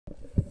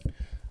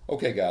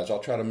Okay guys, I'll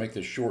try to make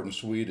this short and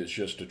sweet. It's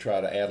just to try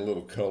to add a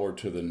little color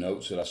to the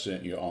notes that I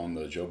sent you on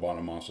the Joe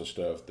Bonamassa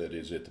stuff that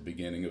is at the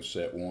beginning of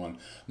set one.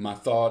 My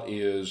thought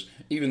is,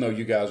 even though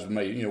you guys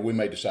may, we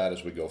may decide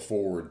as we go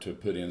forward to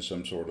put in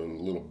some sort of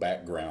little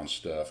background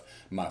stuff,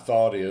 my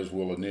thought is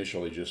we'll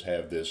initially just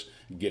have this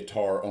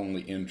guitar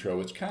only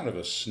intro. It's kind of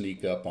a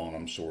sneak up on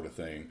them sort of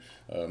thing.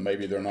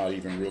 Maybe they're not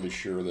even really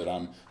sure that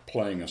I'm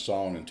playing a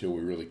song until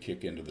we really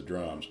kick into the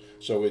drums.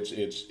 So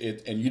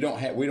and we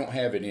don't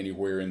have it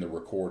anywhere in the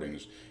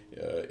recordings.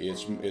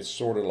 It's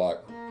sort of like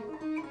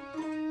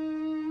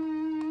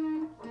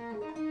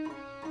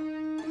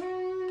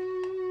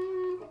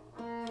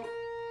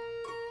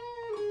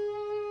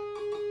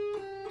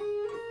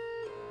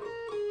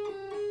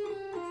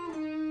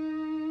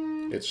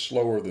it's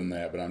slower than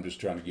that, but I'm just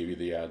trying to give you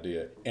the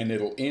idea. And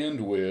it'll end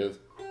with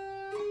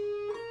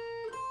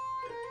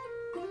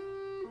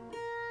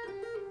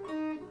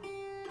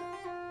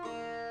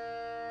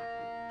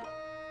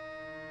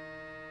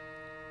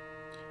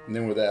and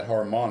then with that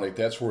harmonic,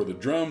 that's where the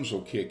drums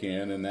will kick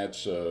in, and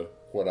that's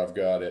what I've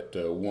got at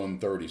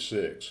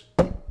 136.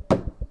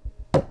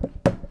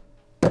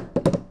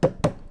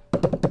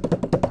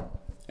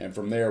 And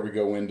from there we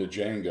go into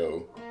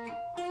Django.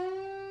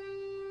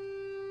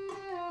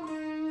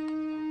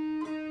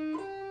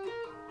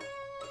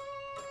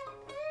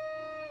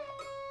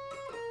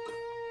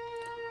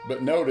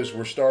 But notice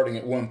we're starting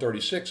at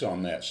 136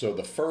 on that. So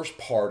the first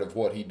part of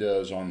what he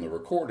does on the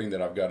recording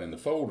that I've got in the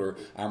folder,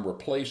 I'm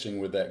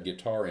replacing with that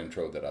guitar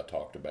intro that I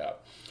talked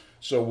about.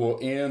 So we'll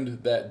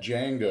end that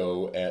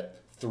Django at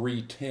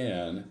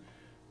 310,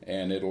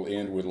 and it'll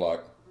end with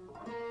like,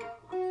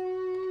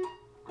 and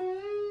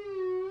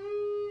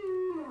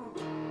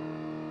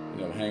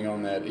it'll hang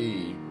on that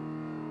E,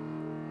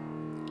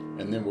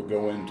 and then we'll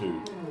go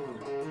into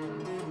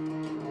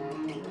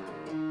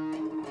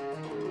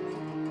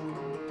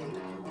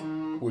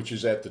which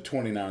is at the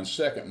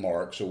 29-second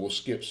mark, so we'll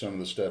skip some of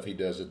the stuff he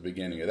does at the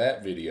beginning of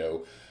that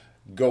video,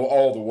 go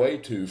all the way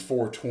to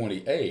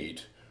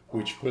 428,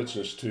 which puts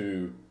us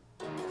to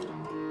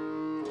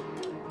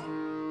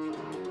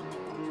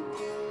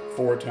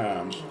 4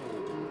 times,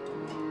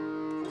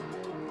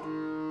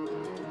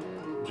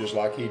 just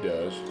like he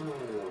does.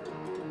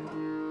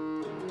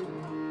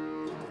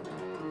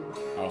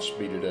 I'll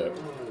speed it up.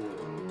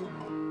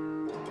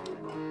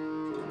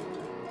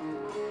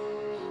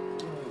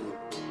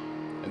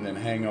 And then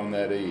hang on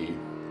that E,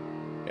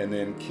 and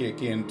then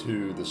kick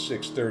into the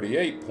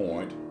 638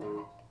 point.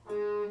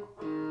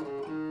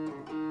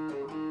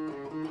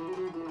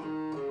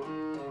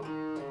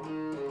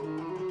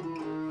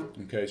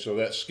 Okay, so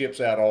that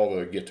skips out all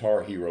the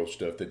Guitar Hero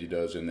stuff that he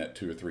does in that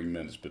 2 or 3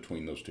 minutes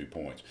between those 2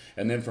 points.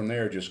 And then from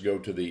there, just go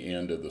to the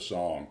end of the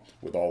song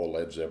with all the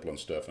Led Zeppelin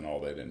stuff and all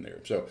that in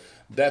there. So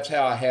that's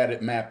how I had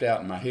it mapped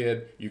out in my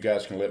head. You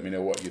guys can let me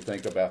know what you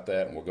think about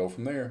that, and we'll go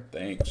from there.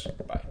 Thanks.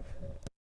 Bye.